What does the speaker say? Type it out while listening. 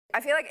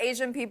I feel like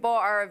Asian people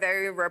are a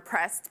very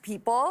repressed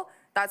people.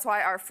 That's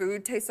why our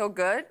food tastes so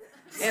good,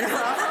 you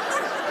know?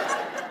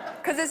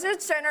 Because it's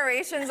just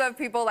generations of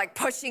people like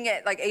pushing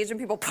it, like Asian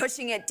people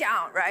pushing it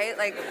down, right?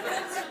 Like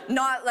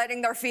not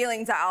letting their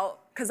feelings out,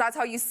 because that's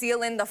how you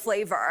seal in the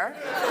flavor.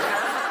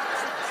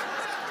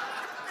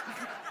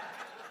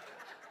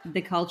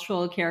 The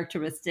cultural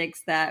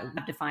characteristics that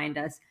have defined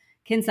us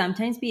can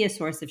sometimes be a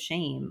source of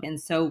shame.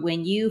 And so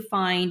when you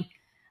find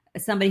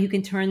somebody who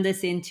can turn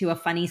this into a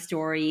funny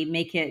story,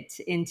 make it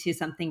into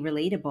something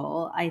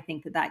relatable, I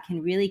think that that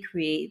can really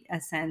create a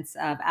sense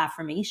of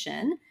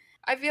affirmation.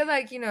 I feel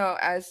like,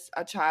 as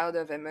a child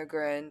of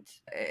immigrant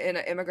in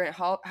an immigrant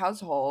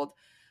household,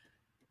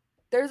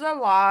 there's a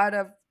lot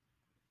of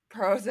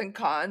pros and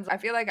cons. I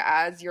feel like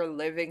as you're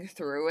living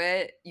through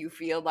it, you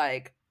feel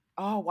like,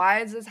 oh, why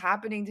is this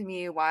happening to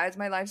me? Why is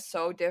my life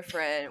so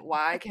different?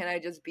 Why can't I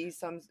just be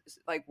some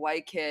like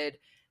white kid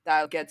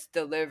that gets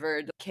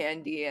delivered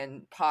candy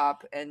and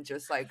pop and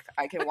just like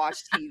I can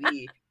watch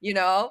TV,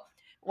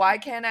 Why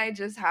can't I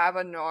just have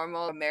a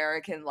normal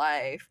American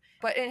life?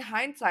 But in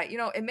hindsight,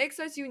 it makes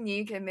us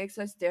unique. It makes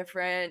us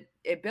different.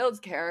 It builds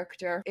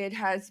character. It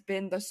has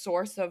been the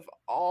source of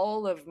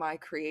all of my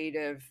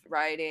creative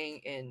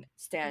writing in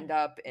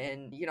stand-up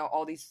and,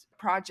 all these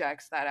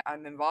projects that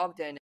I'm involved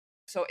in.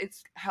 So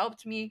it's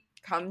helped me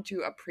come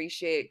to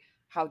appreciate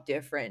how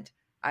different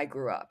I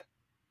grew up.